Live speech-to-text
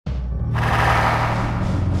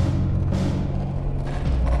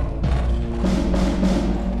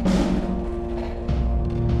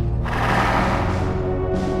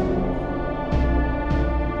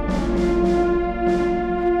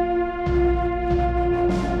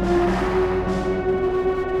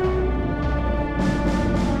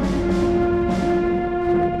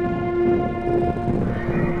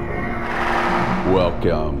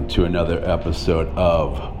welcome to another episode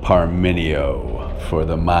of Parmenio for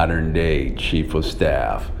the modern day Chief of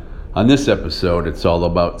Staff. On this episode, it's all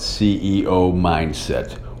about CEO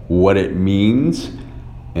mindset, what it means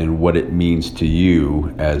and what it means to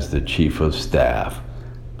you as the Chief of Staff.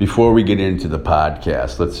 Before we get into the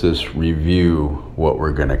podcast, let's just review what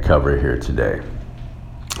we're going to cover here today.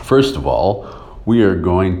 First of all, we are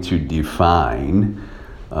going to define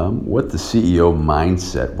what the CEO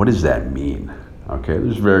mindset, what does that mean? Okay,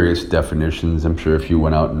 there's various definitions. I'm sure if you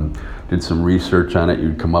went out and did some research on it,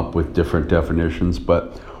 you'd come up with different definitions,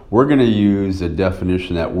 but we're going to use a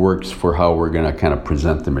definition that works for how we're going to kind of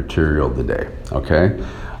present the material today, okay?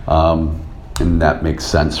 And that makes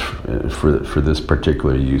sense for this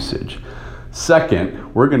particular usage.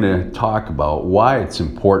 Second, we're going to talk about why it's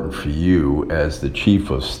important for you as the Chief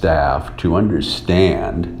of Staff to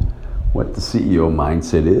understand what the CEO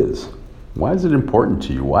mindset is. Why is it important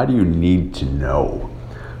to you? Why do you need to know?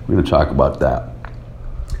 We're going to talk about that.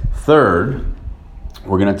 Third,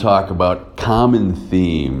 we're going to talk about common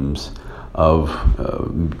themes of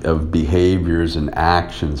behaviors and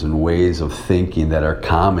actions and ways of thinking that are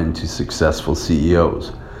common to successful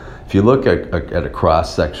CEOs. If you look at a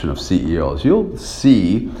cross-section of CEOs, you'll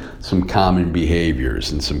see some common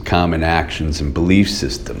behaviors and some common actions and belief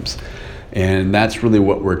systems. And that's really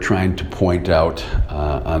what we're trying to point out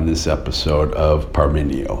on this episode of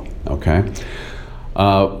Parmenio, okay?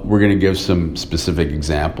 We're going to give some specific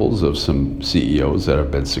examples of some CEOs that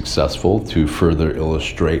have been successful to further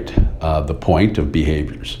illustrate the point of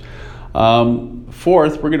behaviors.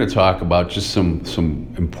 Fourth, we're going to talk about just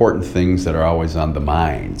some important things that are always on the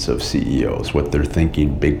minds of CEOs, what they're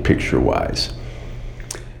thinking big picture-wise.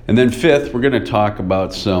 And then fifth, we're going to talk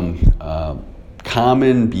about some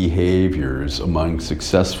common behaviors among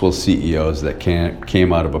successful CEOs that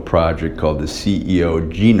came out of a project called the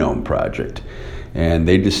CEO Genome Project. And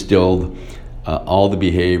they distilled all the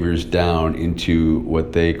behaviors down into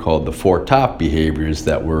what they called the 4 top behaviors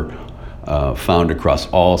that were found across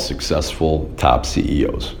all successful top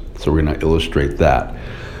CEOs. So we're going to illustrate that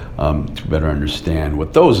to better understand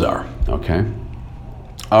what those are, okay?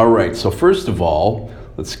 All right, so first of all,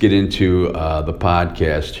 let's get into the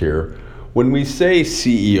podcast here. When we say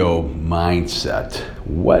CEO mindset,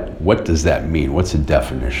 what does that mean? What's the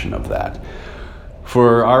definition of that?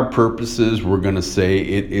 For our purposes, we're going to say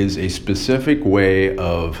it is a specific way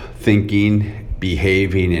of thinking,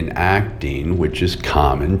 behaving, and acting which is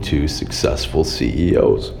common to successful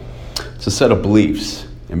CEOs. It's a set of beliefs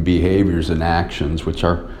and behaviors and actions which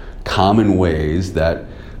are common ways that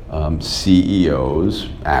CEOs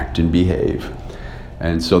act and behave.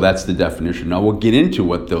 And so that's the definition. Now we'll get into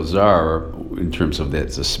what those are in terms of the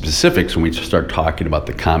specifics when we start talking about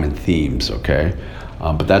the common themes, okay?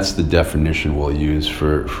 But that's the definition we'll use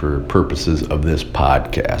for purposes of this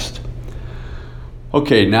podcast.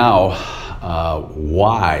 Okay, now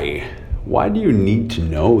why? Why do you need to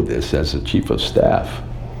know this as a Chief of Staff?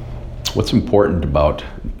 What's important about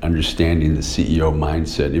understanding the CEO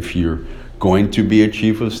mindset? If you're going to be a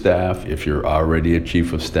Chief of Staff, if you're already a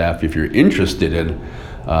Chief of Staff, if you're interested in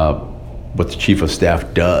what the Chief of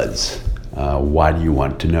Staff does, why do you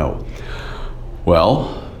want to know?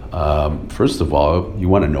 Well, first of all, you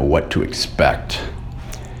want to know what to expect.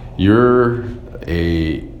 You're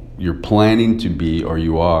planning to be, or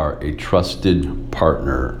you are, a trusted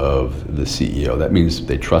partner of the CEO. That means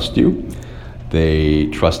they trust you. They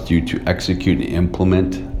trust you to execute and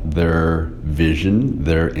implement their vision,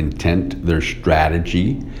 their intent, their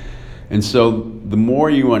strategy. And so the more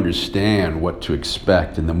you understand what to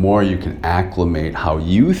expect and the more you can acclimate how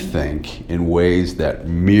you think in ways that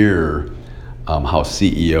mirror how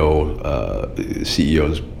CEOs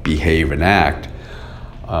behave and act,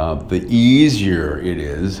 the easier it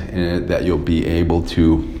is that you'll be able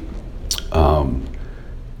to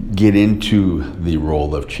get into the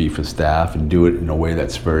role of Chief of Staff and do it in a way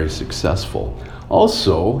that's very successful.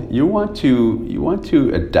 Also, you want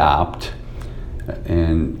to adopt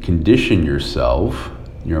and condition yourself,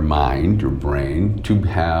 your mind, your brain, to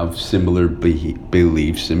have similar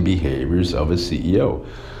beliefs and behaviors of a CEO.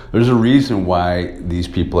 There's a reason why these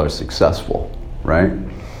people are successful, right?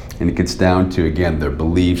 And it gets down to, again, their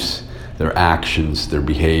beliefs, their actions, their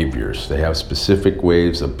behaviors. They have specific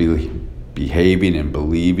ways of behaving and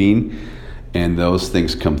believing, and those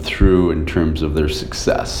things come through in terms of their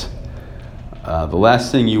success. The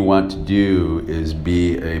last thing you want to do is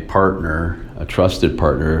be a partner, a trusted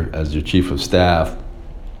partner as your Chief of Staff,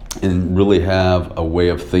 and really have a way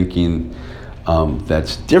of thinking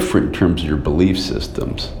that's different in terms of your belief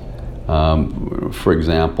systems. For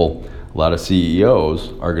example, a lot of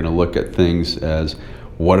CEOs are going to look at things as,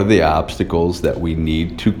 What are the obstacles that we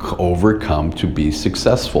need to overcome to be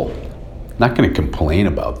successful? Not going to complain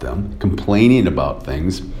about them. Complaining about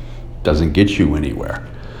things doesn't get you anywhere.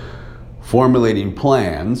 Formulating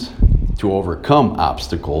plans to overcome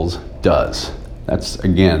obstacles does. That's,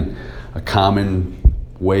 again, a common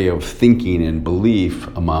way of thinking and belief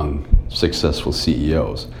among successful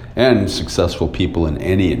CEOs and successful people in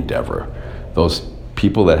any endeavor. Those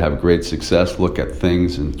people that have great success look at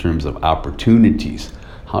things in terms of opportunities.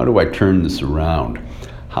 How do I turn this around?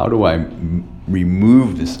 How do I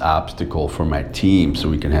remove this obstacle for my team so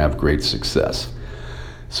we can have great success?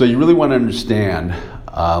 So you really want to understand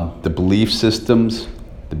the belief systems,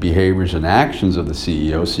 the behaviors and actions of the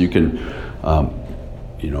CEO so you can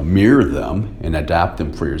mirror them and adapt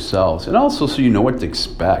them for yourselves. And also so you know what to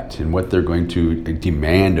expect and what they're going to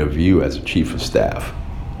demand of you as a chief of staff.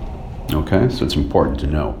 Okay, so it's important to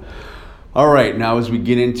know. All right, now as we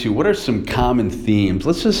get into what are some common themes,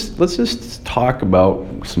 let's just talk about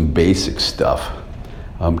some basic stuff,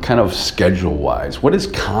 kind of schedule-wise. What is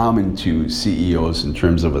common to CEOs in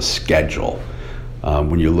terms of a schedule?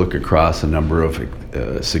 When you look across a number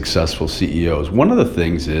of successful CEOs, one of the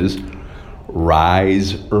things is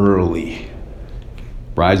rise early.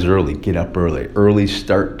 Rise early, get up early. Early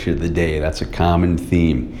start to the day, that's a common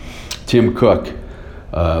theme. Tim Cook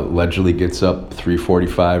allegedly gets up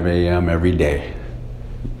 3:45 a.m. every day.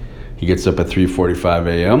 He gets up at 3:45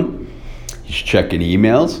 a.m. He's checking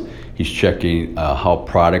emails. He's checking how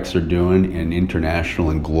products are doing in international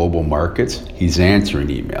and global markets. He's answering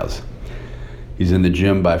emails. He's in the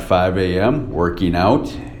gym by 5 a.m., working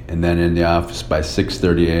out, and then in the office by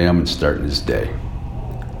 6:30 a.m. and starting his day.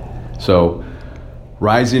 So,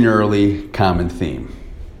 rising early, common theme.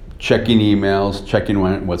 Checking emails, checking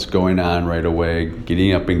what's going on right away,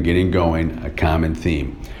 getting up and getting going, a common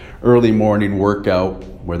theme. Early morning workout,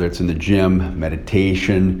 whether it's in the gym,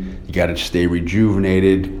 meditation, you got to stay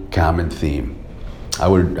rejuvenated, common theme. I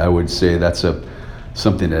would say that's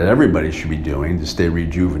something that everybody should be doing to stay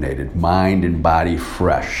rejuvenated. Mind and body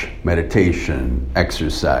fresh. Meditation,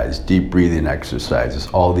 exercise, deep breathing exercises,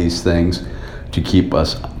 all these things to keep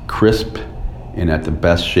us crisp and at the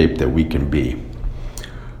best shape that we can be.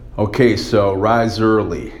 Okay, so rise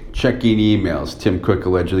early, checking emails. Tim Cook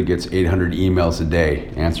allegedly gets 800 emails a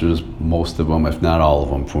day, answers most of them, if not all of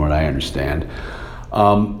them, from what I understand.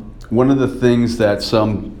 One of the things that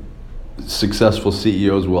some successful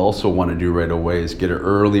CEOs will also want to do right away is get an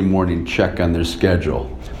early morning check on their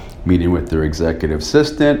schedule, meeting with their executive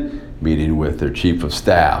assistant, meeting with their chief of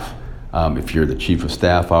staff. If you're the chief of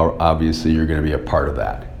staff, obviously you're going to be a part of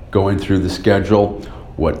that. Going through the schedule,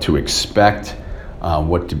 what to expect,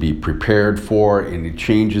 what to be prepared for, any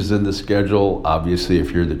changes in the schedule. Obviously,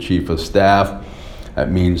 if you're the chief of staff,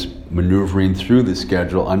 that means maneuvering through the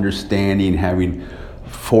schedule, understanding, having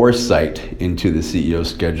foresight into the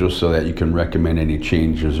CEO's schedule so that you can recommend any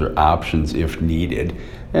changes or options if needed.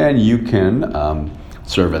 And you can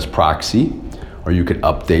serve as proxy, or you can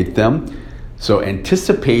update them. So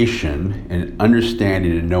anticipation and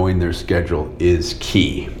understanding and knowing their schedule is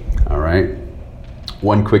key, all right?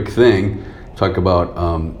 One quick thing, talk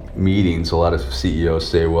about meetings. A lot of CEOs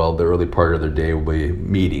say, well, the early part of their day will be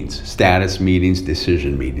meetings, status meetings,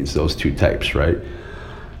 decision meetings, those two types, right?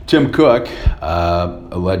 Tim Cook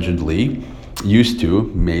allegedly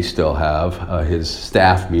may still have his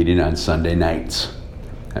staff meeting on Sunday nights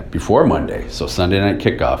before Monday. So Sunday night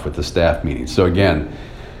kickoff with the staff meeting. So again,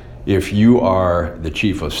 if you are the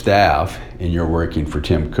chief of staff and you're working for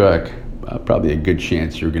Tim Cook, probably a good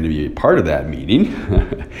chance you're going to be a part of that meeting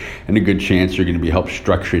and a good chance you're going to be help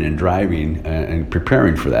structuring and driving and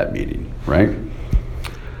preparing for that meeting, right?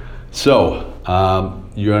 So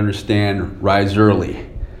you understand, rise early,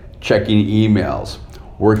 checking emails,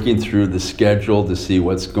 working through the schedule to see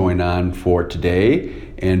what's going on for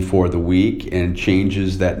today and for the week and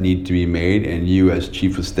changes that need to be made, and you as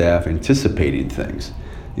chief of staff anticipating things.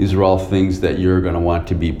 These are all things that you're going to want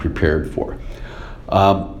to be prepared for.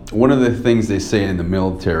 One of the things they say in the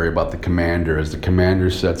military about the commander is the commander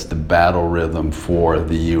sets the battle rhythm for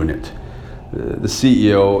the unit. The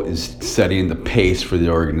CEO is setting the pace for the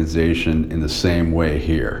organization in the same way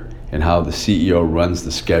here. And how the CEO runs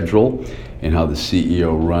the schedule and how the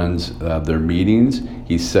CEO runs their meetings,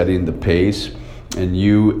 he's setting the pace. And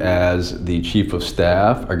you as the chief of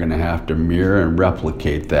staff are going to have to mirror and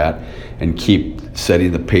replicate that and keep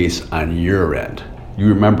setting the pace on your end. You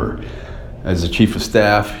remember, as the chief of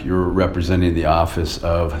staff, you're representing the office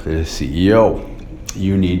of the CEO.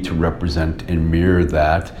 You need to represent and mirror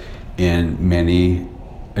that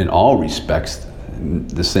in all respects,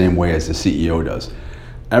 the same way as the CEO does.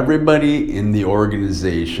 Everybody in the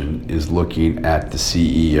organization is looking at the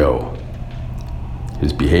CEO.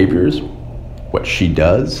 His behaviors, what she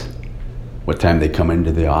does, what time they come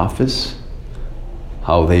into the office,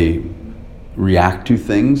 how they react to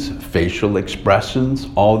things, facial expressions,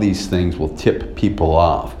 all these things will tip people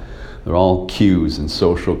off. They're all cues and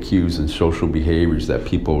social behaviors that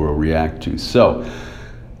people will react to. So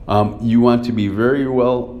you want to be very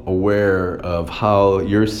well aware of how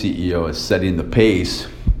your CEO is setting the pace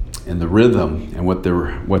and the rhythm and what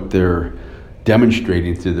they're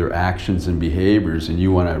demonstrating through their actions and behaviors, and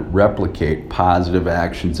you want to replicate positive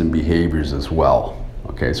actions and behaviors as well.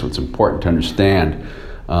 Okay, so it's important to understand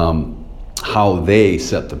how they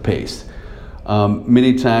set the pace.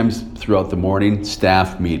 Many times throughout the morning,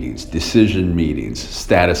 staff meetings, decision meetings,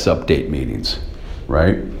 status update meetings,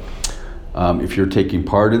 right? If you're taking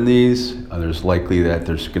part in these, there's likely that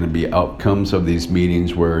there's going to be outcomes of these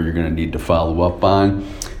meetings where you're going to need to follow up on,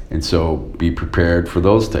 and so be prepared for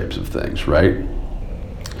those types of things, right?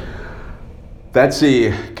 That's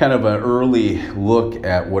a kind of an early look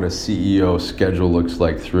at what a CEO schedule looks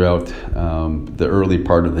like throughout the early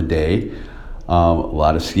part of the day. A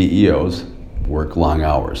lot of CEOs work long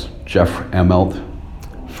hours. Jeff Immelt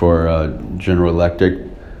for General Electric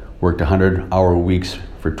worked 100-hour weeks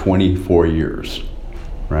for 24 years,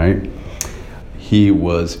 right? He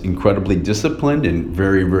was incredibly disciplined and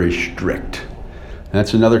very, very strict. And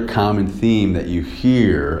that's another common theme that you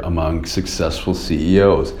hear among successful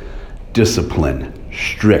CEOs. Discipline,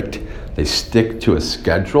 strict. They stick to a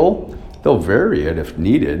schedule. They'll vary it if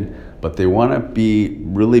needed, but they want to be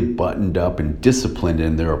really buttoned up and disciplined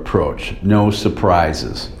in their approach. No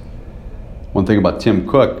surprises. One thing about Tim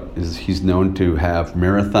Cook is he's known to have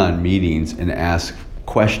marathon meetings and ask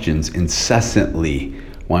questions incessantly,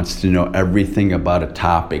 wants to know everything about a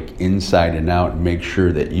topic inside and out and make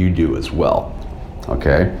sure that you do as well.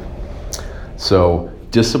 Okay? So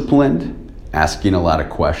disciplined, asking a lot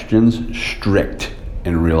of questions, strict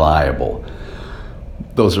and reliable.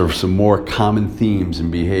 Those are some more common themes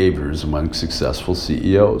and behaviors among successful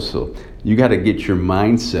CEOs. So you got to get your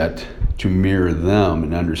mindset to mirror them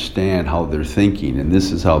and understand how they're thinking, and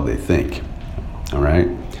this is how they think. All right?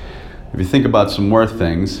 If you think about some more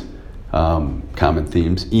things, common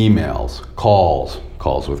themes, emails, calls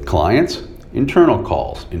with clients,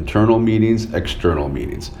 internal meetings, external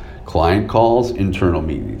meetings, client calls, internal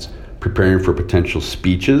meetings, preparing for potential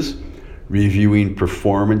speeches, reviewing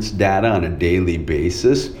performance data on a daily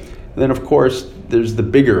basis. And then, of course, there's the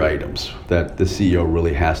bigger items that the CEO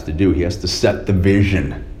really has to do. He has to set the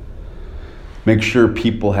vision, make sure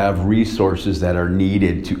people have resources that are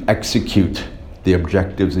needed to execute the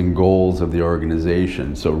objectives and goals of the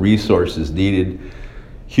organization. So resources needed,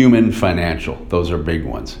 human, financial, those are big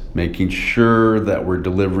ones. Making sure that we're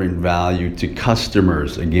delivering value to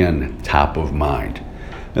customers, again, top of mind.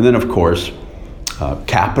 And then, of course,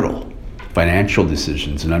 capital, financial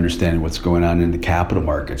decisions, and understanding what's going on in the capital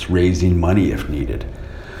markets, raising money if needed.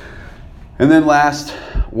 And then last,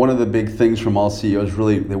 one of the big things from all CEOs,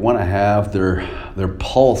 really, they want to have their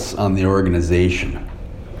pulse on the organization.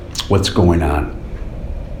 What's going on?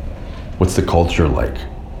 What's the culture like?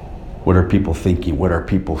 What are people thinking? What are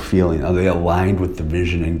people feeling? Are they aligned with the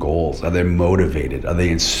vision and goals? Are they motivated? Are they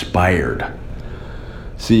inspired?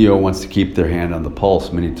 CEO wants to keep their hand on the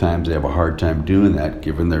pulse. Many times they have a hard time doing that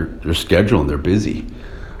given their schedule and they're busy.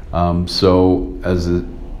 So as a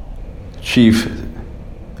chief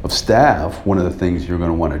of staff, one of the things you're going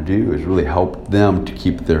to want to do is really help them to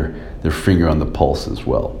keep their finger on the pulse as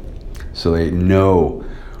well. So they know,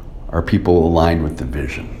 are people aligned with the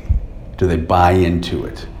vision? Do they buy into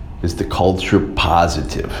it? Is the culture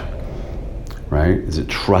positive? Right? Is it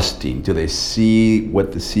trusting? Do they see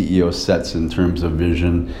what the CEO sets in terms of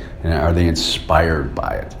vision, and are they inspired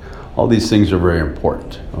by it? All these things are very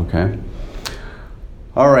important, okay?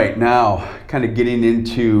 All right, now kind of getting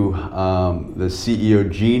into the CEO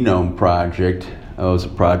Genome Project. It was a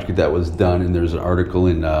project that was done, and there's an article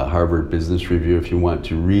in Harvard Business Review if you want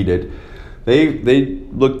to read it. They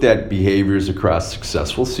looked at behaviors across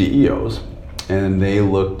successful CEOs, and they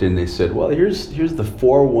looked and they said, well, here's the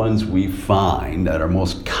 4 ones we find that are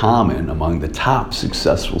most common among the top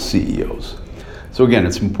successful CEOs. So again,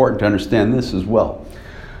 it's important to understand this as well.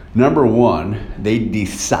 Number 1, they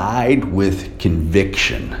decide with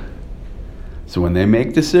conviction. So when they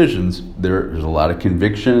make decisions, there's a lot of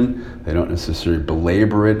conviction. They don't necessarily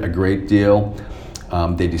belabor it a great deal.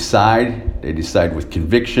 They decide with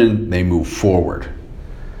conviction, they move forward.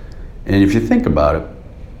 And if you think about it,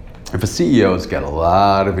 if a CEO's got a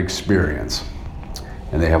lot of experience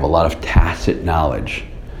and they have a lot of tacit knowledge,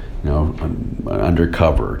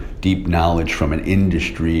 undercover, deep knowledge from an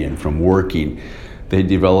industry and from working. They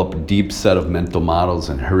develop a deep set of mental models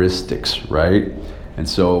and heuristics, right? And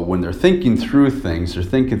so when they're thinking through things, they're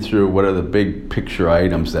thinking through what are the big picture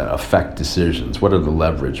items that affect decisions, what are the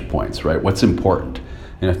leverage points, right? What's important?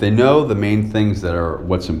 And if they know the main things that are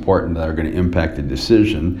what's important that are going to impact the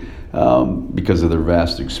decision because of their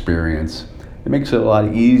vast experience, it makes it a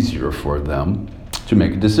lot easier for them to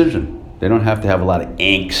make a decision. They don't have to have a lot of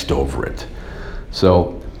angst over it.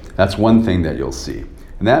 So that's one thing that you'll see.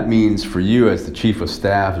 And that means for you as the chief of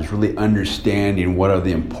staff is really understanding what are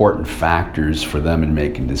the important factors for them in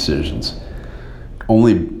making decisions.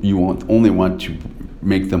 You only want to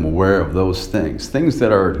make them aware of those things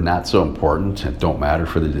that are not so important and don't matter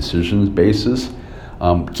for the decision basis.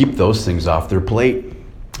 Keep those things off their plate.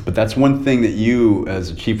 But that's one thing that you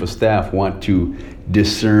as a chief of staff want to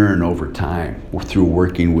discern over time through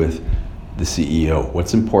working with the CEO.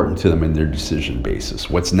 What's important to them in their decision basis?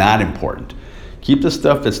 What's not important? Keep the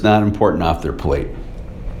stuff that's not important off their plate.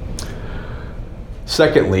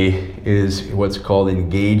 Secondly is what's called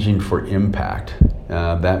engaging for impact.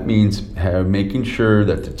 That means making sure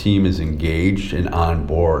that the team is engaged and on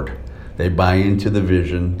board. They buy into the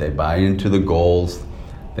vision, they buy into the goals,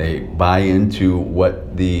 they buy into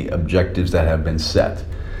what the objectives that have been set.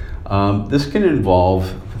 This can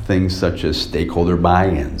involve things such as stakeholder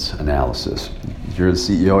buy-ins analysis. If you're the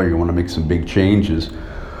CEO, you want to make some big changes,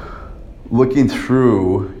 looking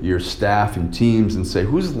through your staff and teams and say,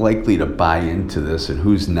 who's likely to buy into this and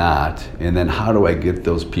who's not? And then how do I get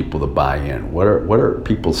those people to buy in? What are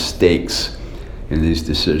people's stakes in these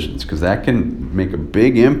decisions? Because that can make a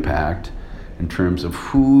big impact in terms of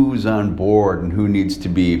who's on board and who needs to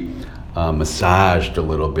be massaged a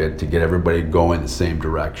little bit to get everybody going the same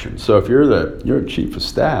direction. So if you're a chief of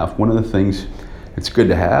staff, one of the things it's good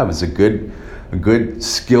to have is a good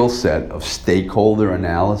skill set of stakeholder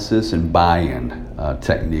analysis and buy-in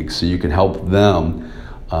techniques, so you can help them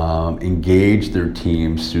engage their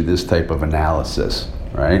teams through this type of analysis,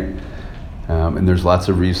 right? And there's lots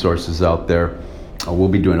of resources out there. We'll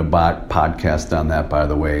be doing a podcast on that, by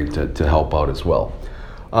the way, to help out as well.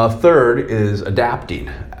 Third is adapting,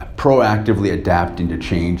 proactively adapting to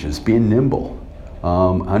changes, being nimble.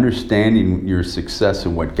 Understanding your success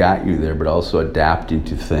and what got you there, but also adapting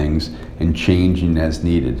to things and changing as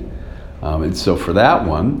needed. And so for that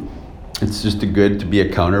one, it's just good to be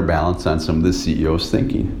a counterbalance on some of the CEO's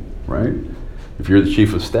thinking, right? If you're the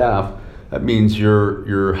chief of staff, that means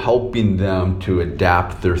you're helping them to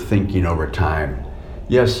adapt their thinking over time.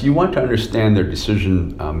 Yes, you want to understand their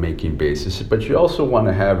decision-making basis, but you also want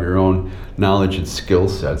to have your own knowledge and skill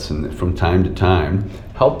sets, and from time to time,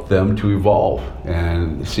 help them to evolve,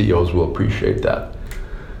 and the CEOs will appreciate that.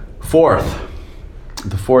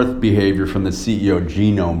 The fourth behavior from the CEO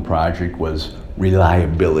Genome Project was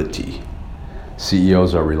reliability.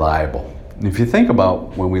 CEOs are reliable. And if you think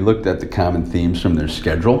about when we looked at the common themes from their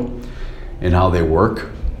schedule and how they work,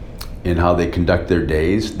 in how they conduct their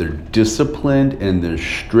days, they're disciplined and they're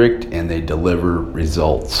strict and they deliver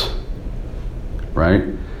results, right?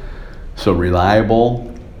 So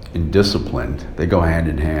reliable and disciplined, they go hand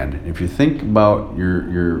in hand. If you think about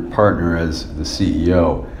your partner as the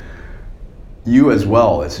CEO, you as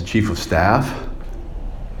well as the chief of staff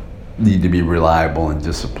need to be reliable and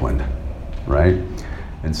disciplined, right?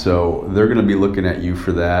 And so they're going to be looking at you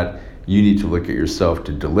for that. You need to look at yourself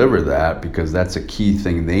to deliver that, because that's a key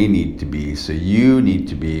thing they need to be. So you need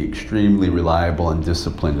to be extremely reliable and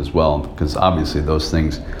disciplined as well, because obviously those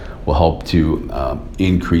things will help to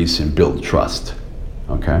increase and build trust,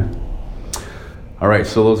 okay? All right,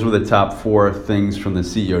 so those were the top 4 things from the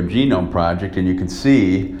CEO Genome Project, and you can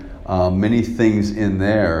see many things in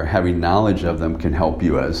there. Having knowledge of them can help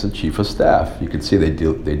you as the chief of staff. You can see they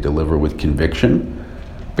deliver with conviction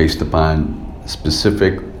based upon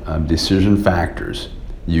specific decision factors.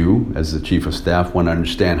 You, as the chief of staff, want to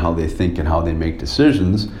understand how they think and how they make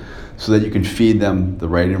decisions so that you can feed them the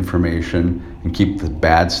right information and keep the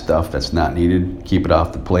bad stuff that's not needed, keep it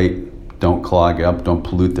off the plate, don't clog it up, don't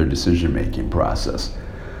pollute their decision-making process.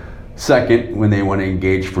 Second, when they want to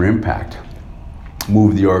engage for impact,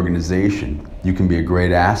 move the organization. You can be a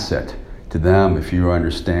great asset to them if you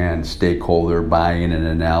understand stakeholder buy-in and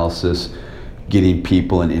analysis, getting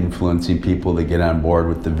people and influencing people to get on board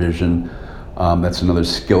with the vision. That's another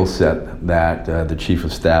skill set that the chief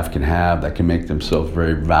of staff can have that can make themselves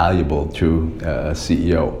very valuable to a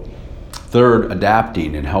CEO. Third,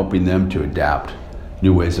 adapting and helping them to adapt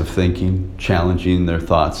new ways of thinking, challenging their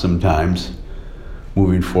thoughts sometimes,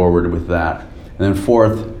 moving forward with that. And then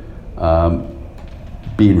fourth,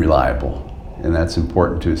 being reliable and that's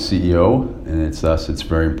important to a CEO, and it's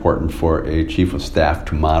very important for a chief of staff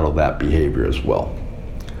to model that behavior as well.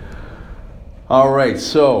 All right,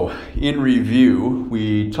 so in review,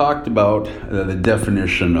 we talked about the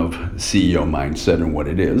definition of CEO mindset and what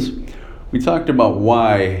it is. We talked about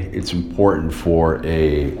why it's important for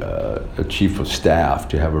a chief of staff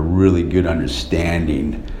to have a really good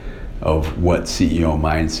understanding of what CEO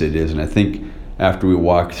mindset is. And I think after we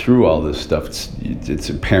walk through all this stuff, it's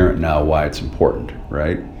apparent now why it's important,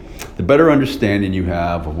 right? The better understanding you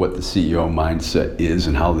have of what the CEO mindset is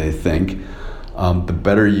and how they think, the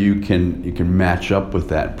better you can match up with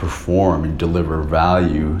that, perform, and deliver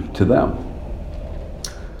value to them.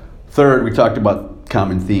 Third, we talked about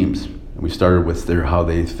common themes. We started with how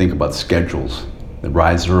they think about schedules, they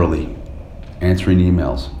rise early, answering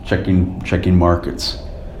emails, checking markets,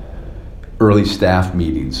 early staff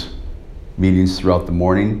meetings throughout the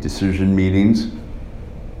morning, decision meetings,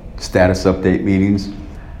 status update meetings,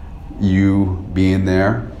 you being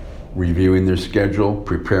there, reviewing their schedule,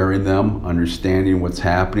 preparing them, understanding what's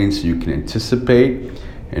happening so you can anticipate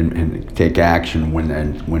and take action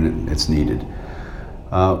when it's needed.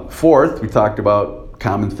 Fourth, we talked about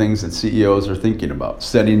common things that CEOs are thinking about.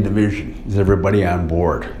 Setting the vision. Is everybody on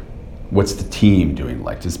board? What's the team doing?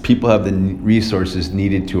 Does people have the resources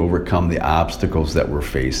needed to overcome the obstacles that we're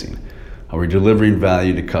facing? Are we delivering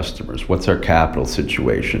value to customers? What's our capital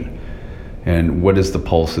situation? And what is the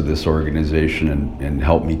pulse of this organization? And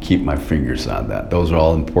help me keep my fingers on that. Those are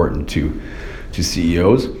all important to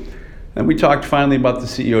CEOs. And we talked finally about the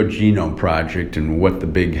CEO Genome Project and what the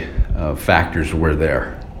big factors were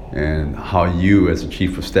there, and how you as a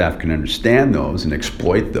chief of staff can understand those and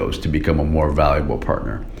exploit those to become a more valuable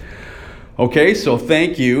partner. Okay, so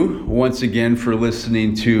thank you once again for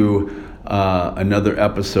listening to another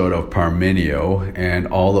episode of Parmenio and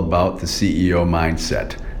all about the CEO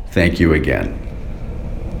mindset. Thank you again.